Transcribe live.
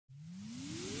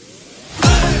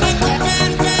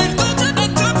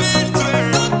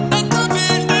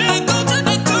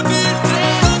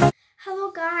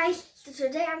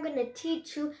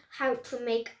teach you how to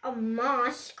make a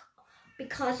mask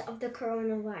because of the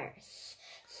coronavirus.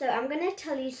 So I'm going to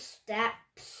tell you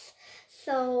steps.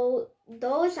 So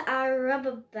those are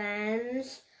rubber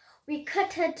bands. We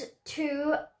cut it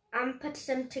two and put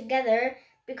them together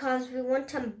because we want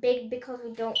them big, because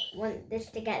we don't want this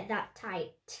to get that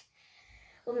tight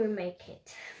when we make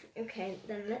it. Okay,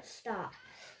 then let's start.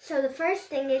 So the first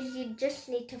thing is you just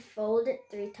need to fold it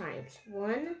 3 times.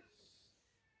 1,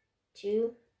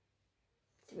 2,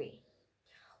 3.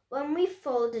 When we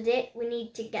folded it, we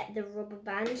need to get the rubber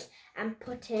bands and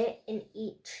put it in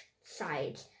each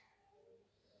side.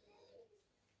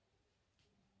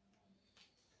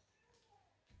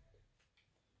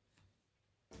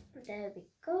 There we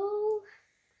go.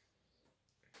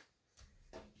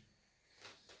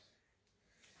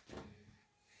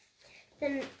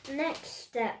 Then next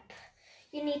step,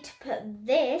 you need to put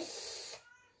this,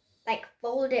 like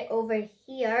fold it over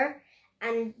here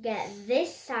and get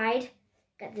this side,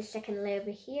 get the second layer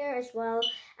over here as well.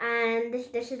 And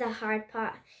this is the hard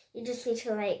part. You just need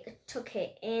to like tuck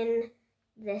it in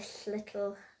this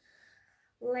little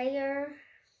layer.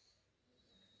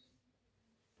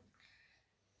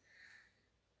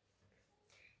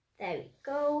 There we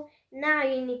go. Now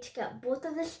you need to get both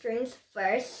of the strings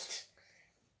first.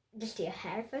 Just do your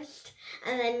hair first.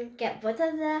 And then get both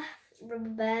of the rubber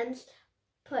bands.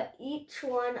 Put each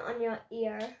one on your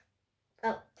ear.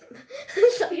 Oh,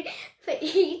 sorry. Put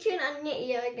each one on your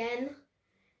ear again.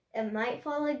 It might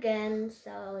fall again,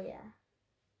 so yeah.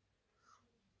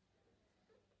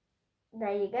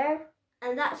 There you go.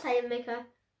 And that's how you make a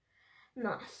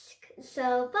mask.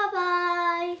 So,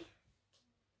 bye-bye.